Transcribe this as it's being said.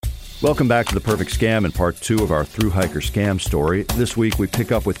Welcome back to The Perfect Scam and part 2 of our Thru Hiker scam story. This week we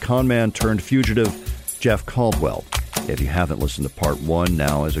pick up with conman turned fugitive Jeff Caldwell. If you haven't listened to part 1,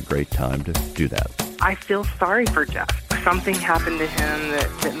 now is a great time to do that. I feel sorry for Jeff. Something happened to him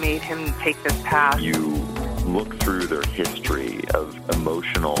that made him take this path. You look through their history of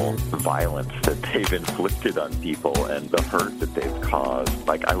emotional violence that they've inflicted on people and the hurt that they've caused.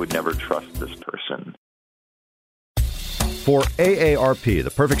 Like, I would never trust this person. For AARP, the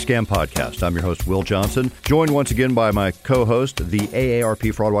Perfect Scam Podcast, I'm your host, Will Johnson, joined once again by my co-host, the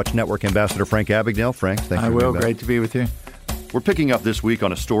AARP Fraud Watch Network Ambassador, Frank Abagnale. Frank, thank you. Hi, Will. Great to be with you. We're picking up this week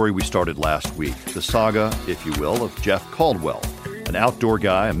on a story we started last week, the saga, if you will, of Jeff Caldwell, an outdoor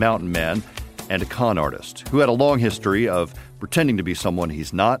guy, a mountain man, and a con artist who had a long history of pretending to be someone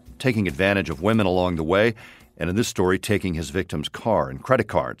he's not, taking advantage of women along the way, and in this story, taking his victim's car and credit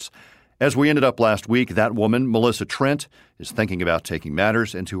cards. As we ended up last week, that woman, Melissa Trent, is thinking about taking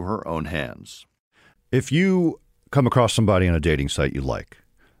matters into her own hands. If you come across somebody on a dating site you like,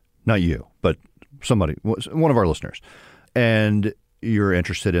 not you, but somebody, one of our listeners, and you're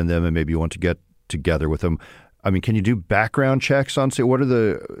interested in them and maybe you want to get together with them, I mean, can you do background checks on, say, what are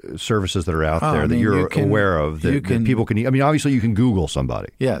the services that are out there that you're aware of that people can, I mean, obviously you can Google somebody.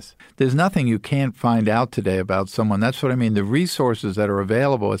 Yes. There's nothing you can't find out today about someone. That's what I mean. The resources that are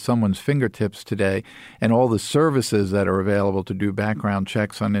available at someone's fingertips today and all the services that are available to do background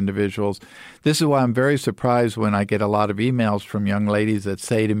checks on individuals. This is why I'm very surprised when I get a lot of emails from young ladies that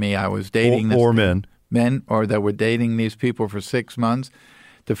say to me, I was dating or men, or that were dating these people for 6 months.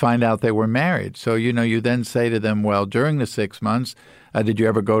 To find out they were married. So, you then say to them, well, during the 6 months, did you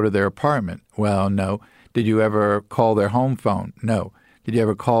ever go to their apartment? Well, no. Did you ever call their home phone? No. Did you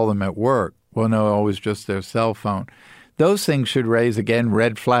ever call them at work? Well, no, always just their cell phone. Those things should raise, again,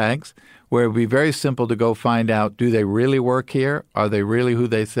 red flags, where it would be very simple to go find out, do they really work here? Are they really who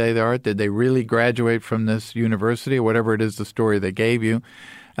they say they are? Did they really graduate from this university or whatever it is the story they gave you?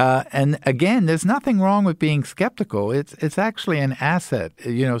 And again, there's nothing wrong with being skeptical. It's actually an asset.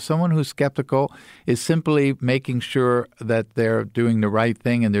 Someone who's skeptical is simply making sure that they're doing the right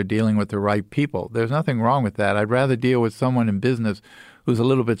thing and they're dealing with the right people. There's nothing wrong with that. I'd rather deal with someone in business who's a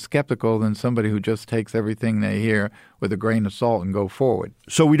little bit skeptical than somebody who just takes everything they hear with a grain of salt and go forward.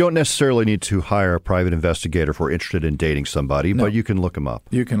 So we don't necessarily need to hire a private investigator if we're interested in dating somebody, No. but you can look them up.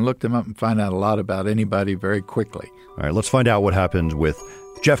 You can look them up and find out a lot about anybody very quickly. All right, let's find out what happened with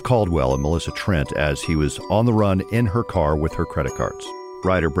Jeff Caldwell and Melissa Trent as he was on the run in her car with her credit cards.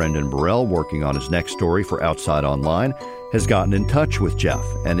 Writer Brendan Burrell, working on his next story for Outside Online, has gotten in touch with Jeff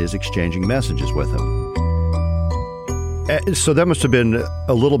and is exchanging messages with him. So that must have been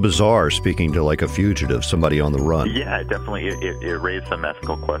a little bizarre speaking to like a fugitive, somebody on the run. Yeah, definitely. It raised some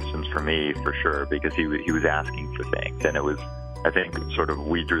ethical questions for me, for sure, because he was asking for things. And it was, I think, sort of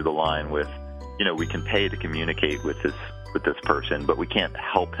we drew the line with, we can pay to communicate with this person, but we can't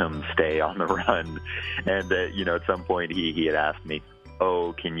help him stay on the run. And, at some point he had asked me,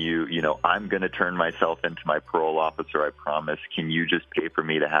 oh, can you, I'm going to turn myself into my parole officer, I promise. Can you just pay for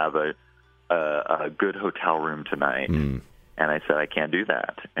me to have a good hotel room tonight? And I said, I can't do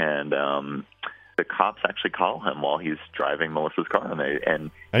that. And the cops actually call him while he's driving Melissa's car.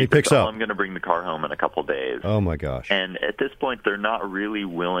 And he picks up. I'm going to bring the car home in a couple days. Oh, my gosh. And at this point, they're not really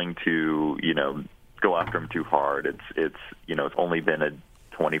willing to, go after him too hard. It's only been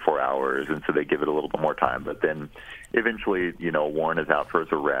 24 hours, and so they give it a little bit more time. But then eventually, a warrant is out for his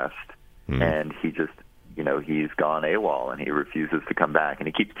arrest, and he just, he's gone AWOL, and he refuses to come back. And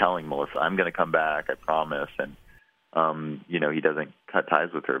he keeps telling Melissa, I'm going to come back, I promise. And, he doesn't cut ties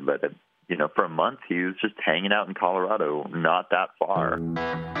with her. But, for a month, he was just hanging out in Colorado, not that far.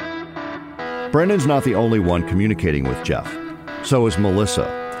 Brendan's not the only one communicating with Jeff. So is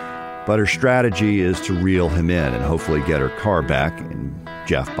Melissa. But her strategy is to reel him in and hopefully get her car back and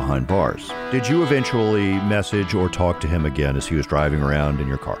Jeff behind bars. Did you eventually message or talk to him again as he was driving around in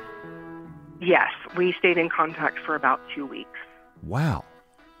your car? Yes, we stayed in contact for about 2 weeks. Wow.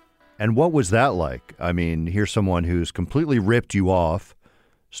 And what was that like? I mean, here's someone who's completely ripped you off,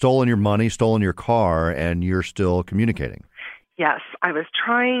 stolen your money, stolen your car, and you're still communicating. Yes, I was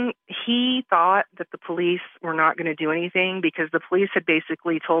trying. He thought that the police were not going to do anything because the police had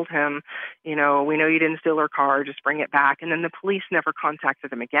basically told him, we know you didn't steal our car, just bring it back. And then the police never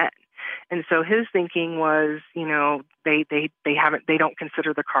contacted him again. And so his thinking was, they don't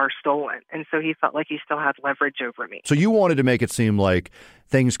consider the car stolen. And so he felt like he still had leverage over me. So you wanted to make it seem like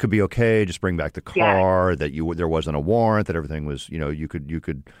things could be okay, just bring back the car, that there wasn't a warrant, that everything was, you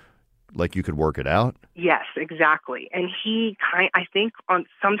could like you could work it out? Yes, exactly. And I think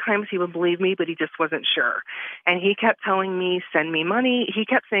sometimes he would believe me, but he just wasn't sure. And he kept telling me, send me money. He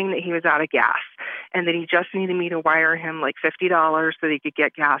kept saying that he was out of gas and that he just needed me to wire him like $50 so that he could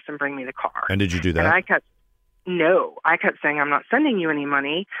get gas and bring me the car. And did you do that? And I kept saying, I'm not sending you any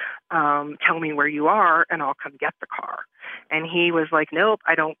money. Tell me where you are and I'll come get the car. And he was like, nope,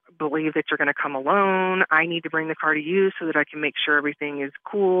 I don't believe that you're going to come alone. I need to bring the car to you so that I can make sure everything is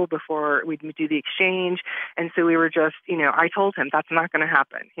cool before we do the exchange. And so we were just, I told him that's not going to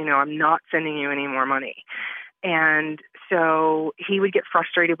happen. I'm not sending you any more money. And so he would get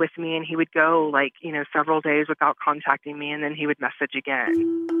frustrated with me and he would go several days without contacting me, and then he would message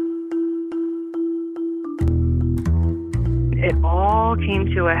again. It all came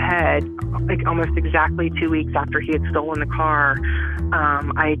to a head almost exactly 2 weeks after he had stolen the car.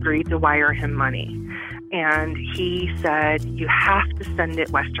 I agreed to wire him money. And he said, you have to send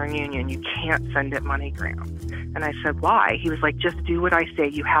it Western Union. You can't send it MoneyGram. And I said, why? He was like, just do what I say.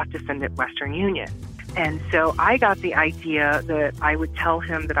 You have to send it Western Union. And so I got the idea that I would tell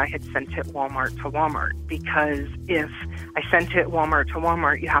him that I had sent it Walmart to Walmart, because if I sent it Walmart to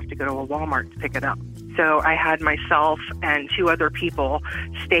Walmart, you have to go to a Walmart to pick it up. So I had myself and 2 other people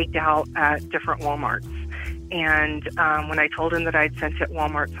staked out at different Walmarts. And when I told him that I'd sent it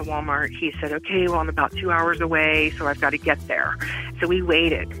Walmart to Walmart, he said, okay, well, I'm about 2 hours away, so I've got to get there. So we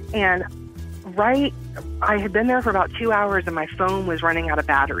waited. And I had been there for about 2 hours and my phone was running out of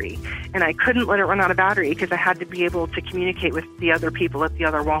battery. And I couldn't let it run out of battery because I had to be able to communicate with the other people at the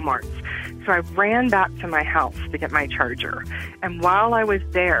other Walmarts. So I ran back to my house to get my charger. And while I was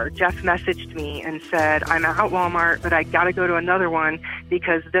there, Jeff messaged me and said, I'm at Walmart, but I got to go to another one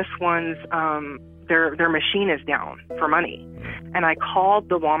because this one's, their machine is down for money. And I called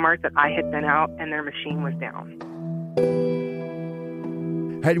the Walmart that I had been out, and their machine was down.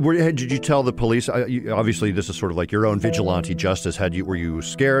 Did you tell the police? Obviously, this is sort of like your own vigilante justice. Were you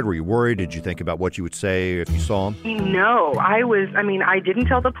scared? Were you worried? Did you think about what you would say if you saw him? No, I didn't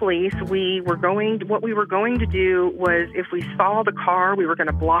tell the police. What we were going to do was, if we saw the car, we were going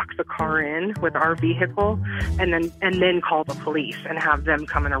to block the car in with our vehicle and then call the police and have them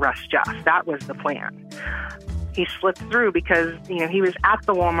come and arrest Jeff. That was the plan. He slipped through because, he was at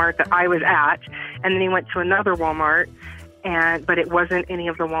the Walmart that I was at, and then he went to another Walmart. But it wasn't any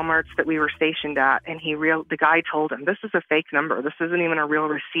of the Walmarts that we were stationed at. And the guy told him, this is a fake number. This isn't even a real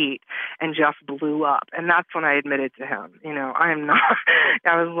receipt. And Jeff blew up. And that's when I admitted to him, I am not.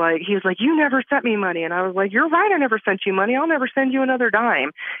 He was like, you never sent me money. And I was like, you're right. I never sent you money. I'll never send you another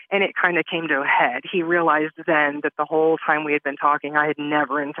dime. And it kind of came to a head. He realized then that the whole time we had been talking, I had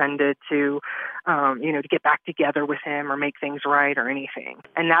never intended to get back together with him or make things right or anything.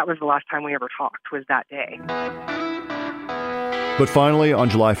 And that was the last time we ever talked, was that day. But finally, on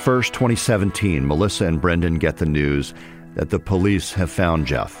July 1st, 2017, Melissa and Brendan get the news that the police have found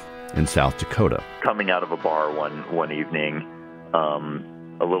Jeff in South Dakota. Coming out of a bar one evening,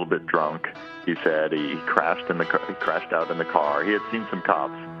 a little bit drunk, he said he crashed out in the car. He had seen some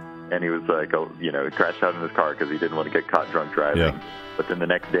cops, and he was like, he crashed out in his car because he didn't want to get caught drunk driving. Yeah. But then the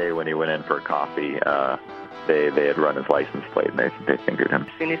next day when he went in for a coffee, they had run his license plate, and they fingered him.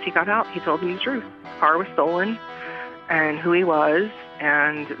 As soon as he got out, he told me the truth. The car was stolen, and who he was,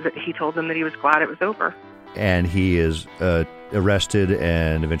 and he told them that he was glad it was over. And he is arrested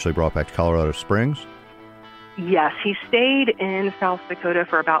and eventually brought back to Colorado Springs? Yes, he stayed in South Dakota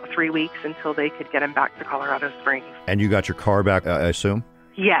for about 3 weeks until they could get him back to Colorado Springs. And you got your car back, I assume?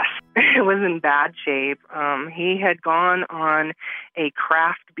 Yes, it was in bad shape. He had gone on a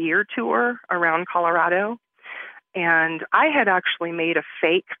craft beer tour around Colorado. And I had actually made a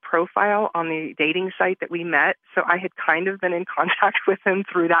fake profile on the dating site that we met. So I had kind of been in contact with him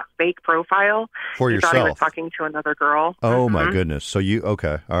through that fake profile. For yourself? He thought he was talking to another girl. Oh, my goodness. So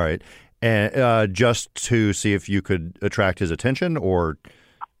okay. All right. And just to see if you could attract his attention, or?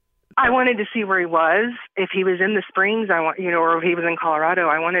 I wanted to see where he was. If he was in the Springs, or if he was in Colorado,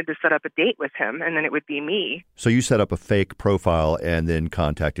 I wanted to set up a date with him, and then it would be me. So you set up a fake profile and then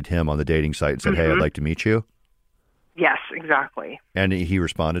contacted him on the dating site and said, hey, I'd like to meet you? Yes, exactly. And he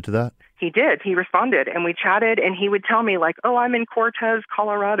responded to that? He did. He responded, and we chatted, and he would tell me, like, I'm in Cortez,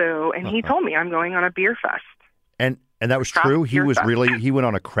 Colorado, and he told me I'm going on a beer fest. And that was true? He went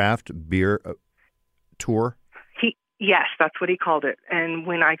on a craft beer tour? Yes, that's what he called it. And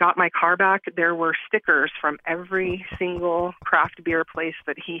when I got my car back, there were stickers from every single craft beer place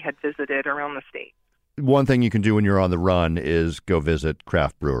that he had visited around the state. One thing you can do when you're on the run is go visit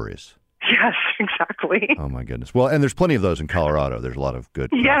craft breweries. Yes, exactly. Oh, my goodness. Well, and there's plenty of those in Colorado. There's a lot of good.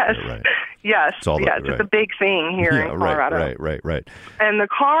 Yes. Beer, right? Yes, It's all yes, it's a big thing here in Colorado. Right. And the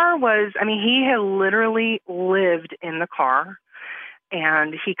car was, I mean, he had literally lived in the car.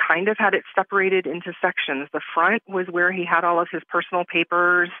 And he kind of had it separated into sections. The front was where he had all of his personal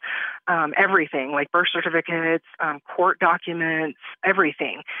papers, everything, like birth certificates, court documents,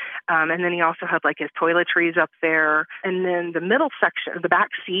 everything. And then he also had like his toiletries up there. And then the middle section, the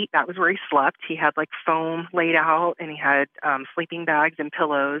back seat, that was where he slept. He had like foam laid out, and he had sleeping bags and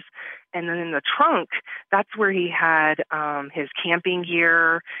pillows. And then in the trunk, that's where he had his camping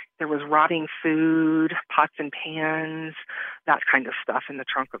gear. There was rotting food, pots and pans, that kind of stuff in the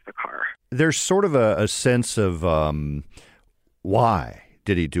trunk of the car. There's sort of a sense of why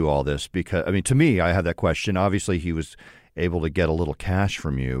did he do all this? Because, I mean, to me, I had that question. Obviously, he was able to get a little cash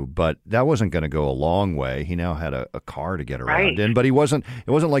from you, but that wasn't going to go a long way. He now had a car to get around in, but it wasn't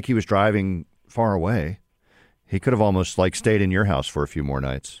like he was driving far away. He could have almost like stayed in your house for a few more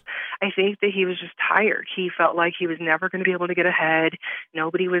nights. I think that he was just tired. He felt like he was never going to be able to get ahead.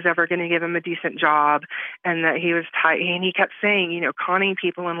 Nobody was ever going to give him a decent job, and that he was tired. And he kept saying, you know, conning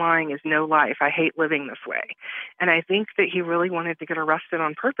people and lying is no life. I hate living this way. And I think that he really wanted to get arrested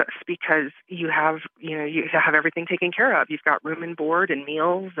on purpose because you have everything taken care of. You've got room and board and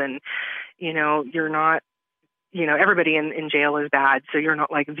meals, and, you know, you're not, you know, everybody in jail is bad, so you're not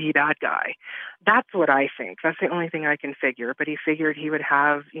like the bad guy. That's what I think. That's the only thing I can figure. But he figured he would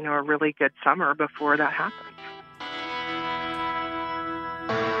have, you know, a really good summer before that happened.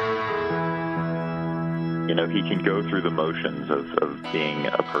 You know, he can go through the motions of being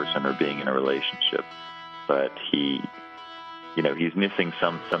a person or being in a relationship, but he's missing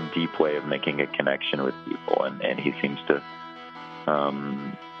some deep way of making a connection with people, and he seems to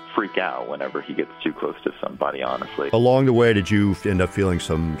freak out whenever he gets too close to somebody, honestly. Along the way, did you end up feeling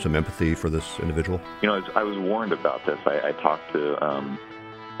some empathy for this individual? You know, I was warned about this. I talked to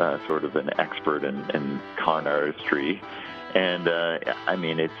sort of an expert in con artistry, and I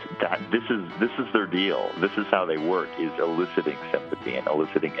mean, it's that this is their deal. This is how they work: is eliciting sympathy and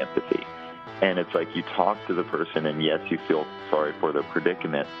eliciting empathy. And it's like you talk to the person, and yes, you feel sorry for their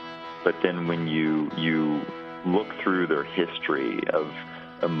predicament, but then when you look through their history of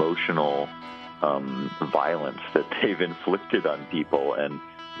emotional violence that they've inflicted on people and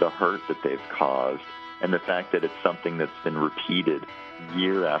the hurt that they've caused, and the fact that it's something that's been repeated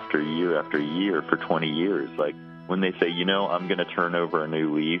year after year after year for 20 years. Like when they say, you know, I'm going to turn over a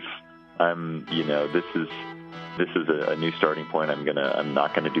new leaf, this is a new starting point. I'm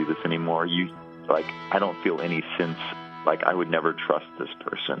not going to do this anymore. I don't feel any sense, like I would never trust this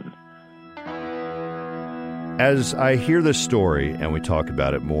person. As I hear this story and we talk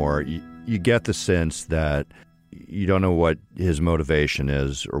about it more, you get the sense that you don't know what his motivation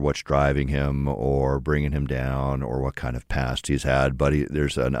is or what's driving him or bringing him down or what kind of past he's had, but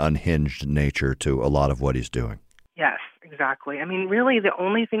there's an unhinged nature to a lot of what he's doing. Yes, exactly. I mean, really, the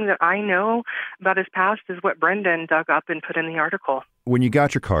only thing that I know about his past is what Brendan dug up and put in the article. When you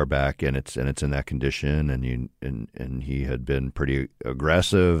got your car back and it's in that condition, and he had been pretty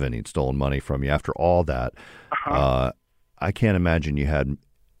aggressive and he'd stolen money from you, after all that, I can't imagine you had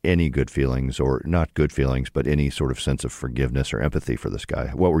any good feelings, or not good feelings, but any sort of sense of forgiveness or empathy for this guy.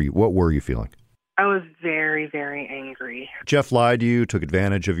 What were you feeling? I was very, very angry. Jeff lied to you, took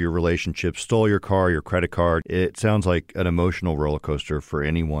advantage of your relationship, stole your car, your credit card. It sounds like an emotional roller coaster for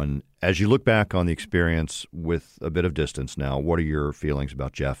anyone. As you look back on the experience with a bit of distance now, what are your feelings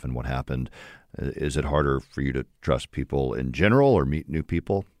about Jeff and what happened? Is it harder for you to trust people in general or meet new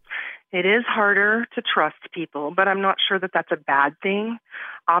people? It is harder to trust people, but I'm not sure that that's a bad thing.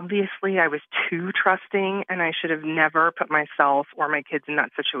 Obviously, I was too trusting, and I should have never put myself or my kids in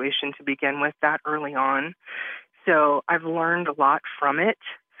that situation to begin with that early on. So I've learned a lot from it.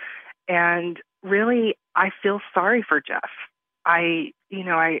 And really, I feel sorry for Jeff. I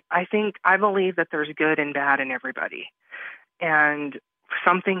believe that there's good and bad in everybody. And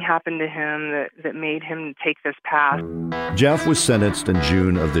something happened to him that made him take this path. Jeff was sentenced in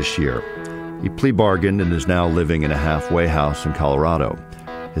June of this year. He plea bargained and is now living in a halfway house in Colorado.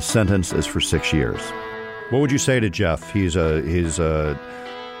 His sentence is for 6 years. What would you say to Jeff? There's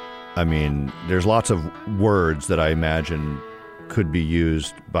lots of words that I imagine could be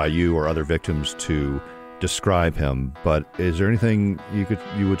used by you or other victims to describe him, but is there anything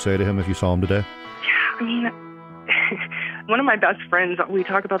you would say to him if you saw him today? Yeah, one of my best friends, we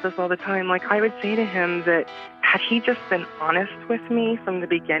talk about this all the time. Like, I would say to him that had he just been honest with me from the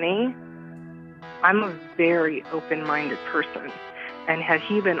beginning, I'm a very open-minded person. And had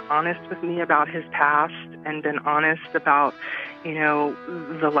he been honest with me about his past and been honest about,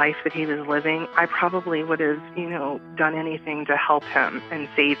 the life that he was living, I probably would have, done anything to help him and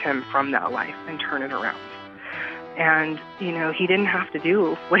save him from that life and turn it around. And, he didn't have to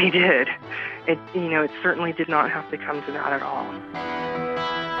do what he did. It certainly did not have to come to that at all.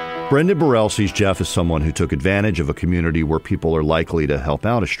 Brendan Burrell sees Jeff as someone who took advantage of a community where people are likely to help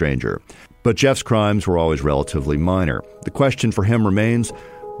out a stranger. But Jeff's crimes were always relatively minor. The question for him remains,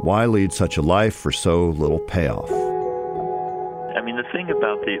 why lead such a life for so little payoff? I mean, the thing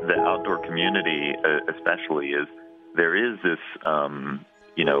about the outdoor community especially is there is this,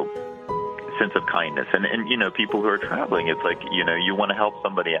 sense of kindness. And people who are traveling, it's like, you want to help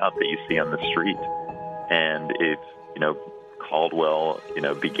somebody out that you see on the street. And if, Caldwell,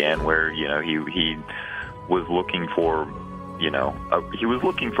 began where, he was looking for, he was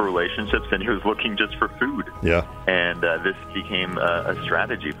looking for relationships and he was looking just for food. Yeah. And this became a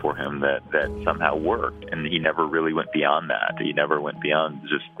strategy for him that somehow worked. And he never really went beyond that. He never went beyond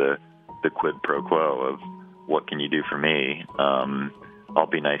just the quid pro quo of what can you do for me? I'll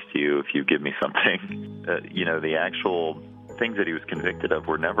be nice to you if you give me something. The actual things that he was convicted of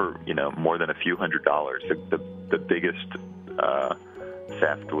were never, more than a few $100s. The biggest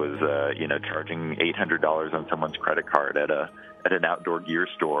theft was, charging $800 on someone's credit card at an outdoor gear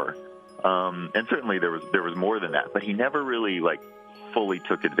store. And certainly there was more than that, but he never really fully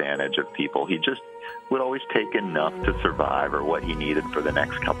took advantage of people. He just would always take enough to survive or what he needed for the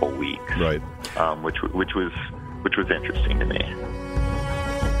next couple weeks. Right. Which was interesting to me.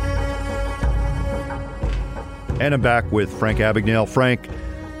 And I'm back with Frank Abagnale. Frank,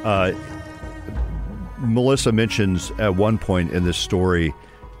 Melissa mentions at one point in this story,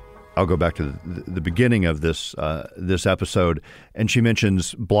 I'll go back to the beginning of this episode, and she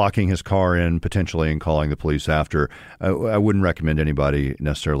mentions blocking his car in potentially and calling the police after. I wouldn't recommend anybody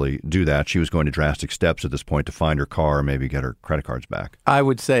necessarily do that. She was going to drastic steps at this point to find her car and maybe get her credit cards back. I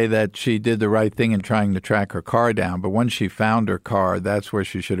would say that she did the right thing in trying to track her car down, but once she found her car, that's where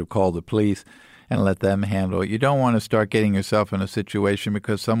she should have called the police and let them handle it. You don't want to start getting yourself in a situation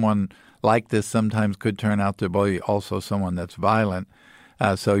because someone like this sometimes could turn out to be also someone that's violent.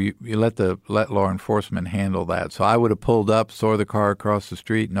 So you let law enforcement handle that. So I would have pulled up, saw the car across the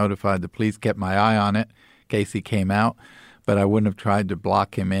street, notified the police, kept my eye on it in case he came out. But I wouldn't have tried to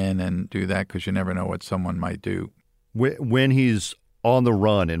block him in and do that because you never know what someone might do. When he's on the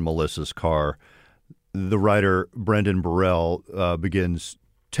run in Melissa's car, the writer Brendan Burrell begins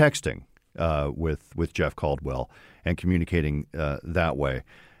texting with Jeff Caldwell and communicating that way.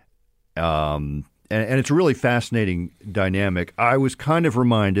 And it's a really fascinating dynamic. I was kind of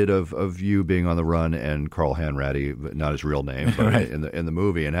reminded of you being on the run and Carl Hanratty, but not his real name, but right. in the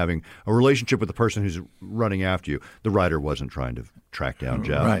movie, and having a relationship with the person who's running after you. The writer wasn't trying to track down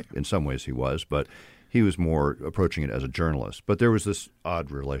Jeff. Right. In some ways he was, but he was more approaching it as a journalist. But there was this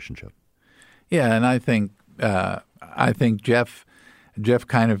odd relationship. Yeah, and I think Jeff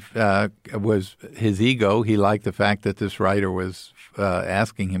kind of was his ego. He liked the fact that this writer was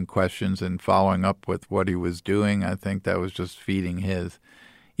asking him questions and following up with what he was doing. I think that was just feeding his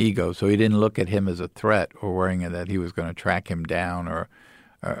ego. So he didn't look at him as a threat or worrying that he was going to track him down or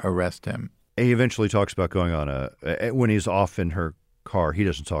arrest him. He eventually talks about going on when he's off in her car, he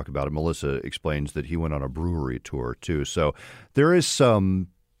doesn't talk about it. Melissa explains that he went on a brewery tour too. So there is some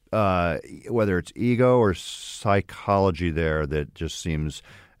whether it's ego or psychology there that just seems,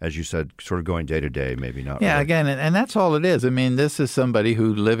 as you said, sort of going day to day, maybe not. Yeah, really. Again, and that's all it is. I mean, this is somebody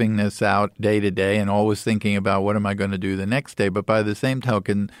who's living this out day to day and always thinking about what am I going to do the next day. But by the same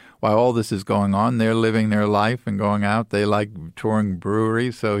token, while all this is going on, they're living their life and going out. They like touring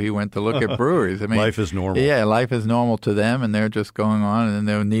breweries, so he went to look at breweries. I mean, life is normal. Yeah, life is normal to them, and they're just going on, and then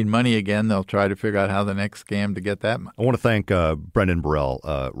they'll need money again. They'll try to figure out how the next scam to get that money. I want to thank Brendan Burrell,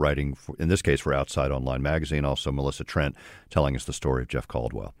 writing, in this case, for Outside Online Magazine, also Melissa Trent, telling us the story of Jeff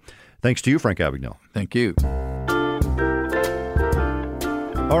Caldwell. Thanks to you, Frank Abagnale. Thank you.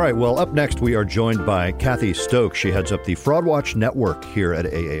 All right, well, up next, we are joined by Kathy Stokes. She heads up the Fraud Watch Network here at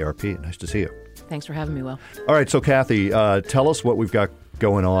AARP. Nice to see you. Thanks for having me, Will. All right, so Kathy, tell us what we've got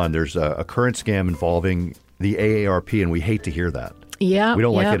going on. There's a current scam involving the AARP, and we hate to hear that. Yeah. We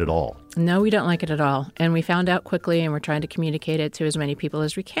don't like it at all. No, we don't like it at all. And we found out quickly, and we're trying to communicate it to as many people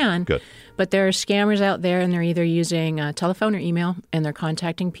as we can. Good. But there are scammers out there, and they're either using telephone or email, and they're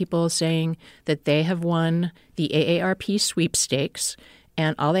contacting people saying that they have won the AARP sweepstakes,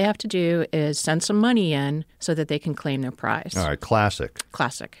 and all they have to do is send some money in so that they can claim their prize. All right, classic.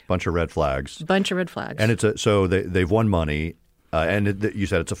 Bunch of red flags. And so they've won money, and you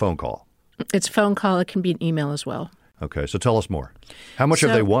said it's a phone call. It's a phone call. It can be an email as well. Okay, so tell us more. How much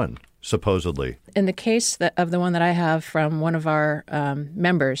have they won, supposedly? In the case of the one that I have from one of our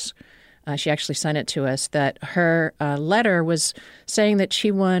members, she actually sent it to us, that her letter was saying that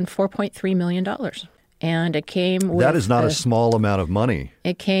she won $4.3 million. And it came with... That is not a small amount of money.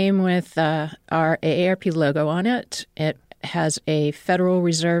 It came with our AARP logo on it. It has a Federal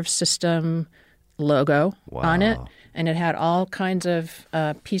Reserve System logo on it. And it had all kinds of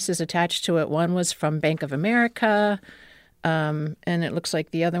pieces attached to it. One was from Bank of America, and it looks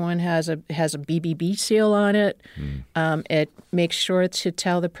like the other one has a BBB seal on it. It makes sure to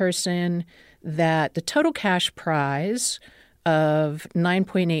tell the person that the total cash prize of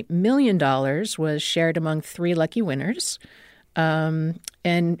 $9.8 million was shared among 3 lucky winners.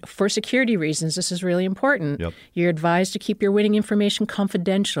 And for security reasons, this is really important. Yep. You're advised to keep your winning information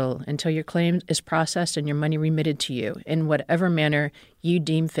confidential until your claim is processed and your money remitted to you in whatever manner you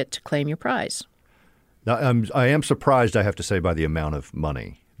deem fit to claim your prize. Now, I am surprised, I have to say, by the amount of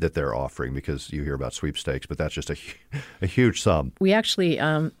money that they're offering, because you hear about sweepstakes, but that's just a huge sum. We actually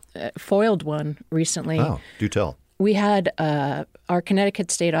foiled one recently. Oh, do tell. We had our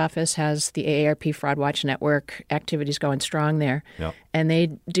Connecticut state office has the AARP Fraud Watch Network activities going strong there. Yep. And they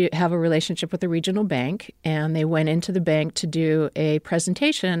do have a relationship with the regional bank. And they went into the bank to do a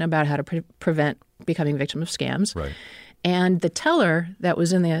presentation about how to prevent becoming victim of scams. Right. And the teller that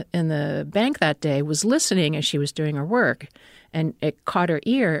was in the bank that day was listening as she was doing her work. And it caught her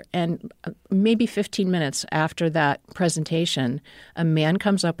ear. And maybe 15 minutes after that presentation, a man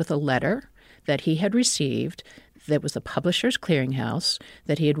comes up with a letter that he had received that was the Publishers Clearinghouse,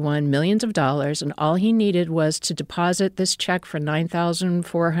 that he had won millions of dollars, and all he needed was to deposit this check for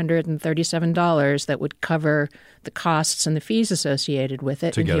 $9,437 that would cover the costs and the fees associated with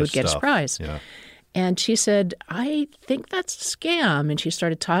it, and he would get his prize. Yeah. And she said, I think that's a scam. And she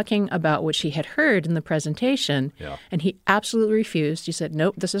started talking about what she had heard in the presentation. Yeah. And he absolutely refused. He said,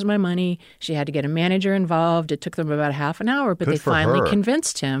 nope, this is my money. She had to get a manager involved. It took them about half an hour, but they finally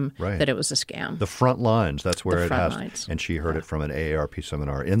convinced him that it was a scam. The front lines, that's where it has. Lines. And she heard it from an AARP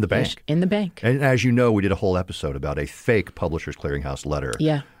seminar in the bank. In the bank. And as you know, we did a whole episode about a fake Publishers Clearinghouse letter.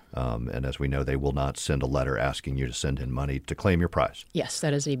 Yeah. And as we know, they will not send a letter asking you to send in money to claim your prize. Yes,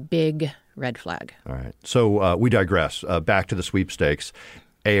 that is a big red flag. All right. So we digress. Back to the sweepstakes.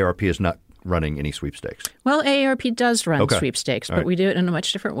 AARP is not running any sweepstakes. Well, AARP does run sweepstakes, but we do it in a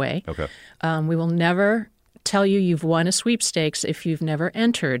much different way. Okay. We will never tell you you've won a sweepstakes if you've never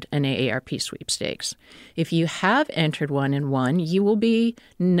entered an AARP sweepstakes. If you have entered one and won, you will be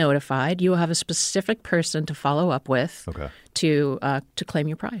notified. You will have a specific person to follow up with to claim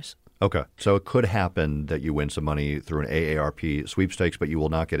your prize. Okay. So it could happen that you win some money through an AARP sweepstakes, but you will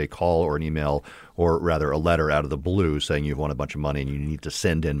not get a call or an email or rather a letter out of the blue saying you've won a bunch of money and you need to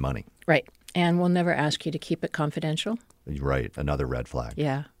send in money. Right. And we'll never ask you to keep it confidential. Right. Another red flag.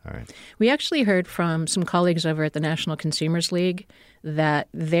 Yeah. All right. We actually heard from some colleagues over at the National Consumers League that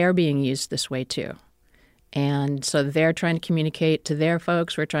they're being used this way too. And so they're trying to communicate to their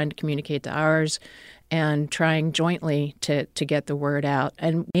folks. We're trying to communicate to ours and trying jointly to get the word out.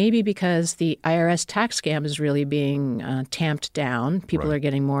 And maybe because the IRS tax scam is really being tamped down, people are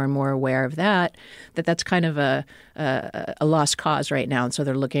getting more and more aware of that's kind of a lost cause right now. And so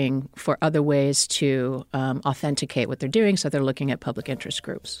they're looking for other ways to authenticate what they're doing. So they're looking at public interest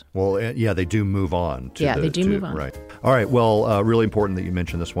groups. Well, yeah, they do move on. They do move on. Right. All right. Well, really important that you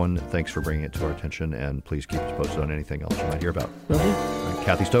mentioned this one. Thanks for bringing it to our attention. And please keep us posted on anything else you might hear about. Will do. All right,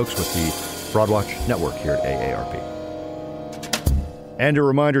 Kathy Stokes with the Fraud Watch Network here at AARP. And a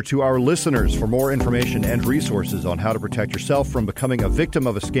reminder to our listeners, for more information and resources on how to protect yourself from becoming a victim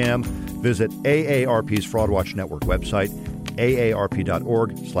of a scam, visit AARP's Fraud Watch Network website,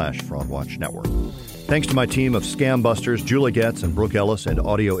 aarp.org/FraudWatchNetwork. Thanks to my team of scam busters, Julie Getz and Brooke Ellis, and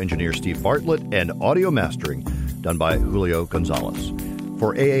audio engineer Steve Bartlett, and audio mastering done by Julio Gonzalez.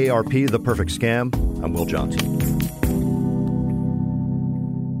 For AARP, The Perfect Scam, I'm Will Johnson.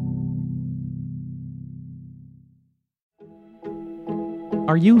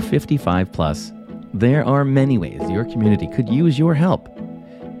 Are you 55 plus? There are many ways your community could use your help.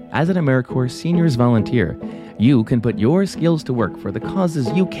 As an AmeriCorps Seniors Volunteer, you can put your skills to work for the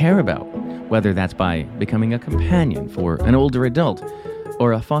causes you care about, whether that's by becoming a companion for an older adult,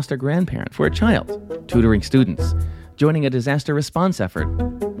 or a foster grandparent for a child, tutoring students, joining a disaster response effort,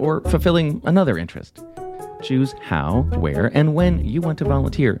 or fulfilling another interest. Choose how, where, and when you want to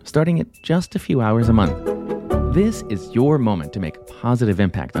volunteer, starting at just a few hours a month. This is your moment to make a positive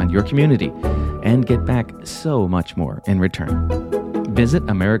impact on your community and get back so much more in return. Visit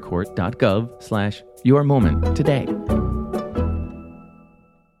AmeriCorps.gov/yourmoment today.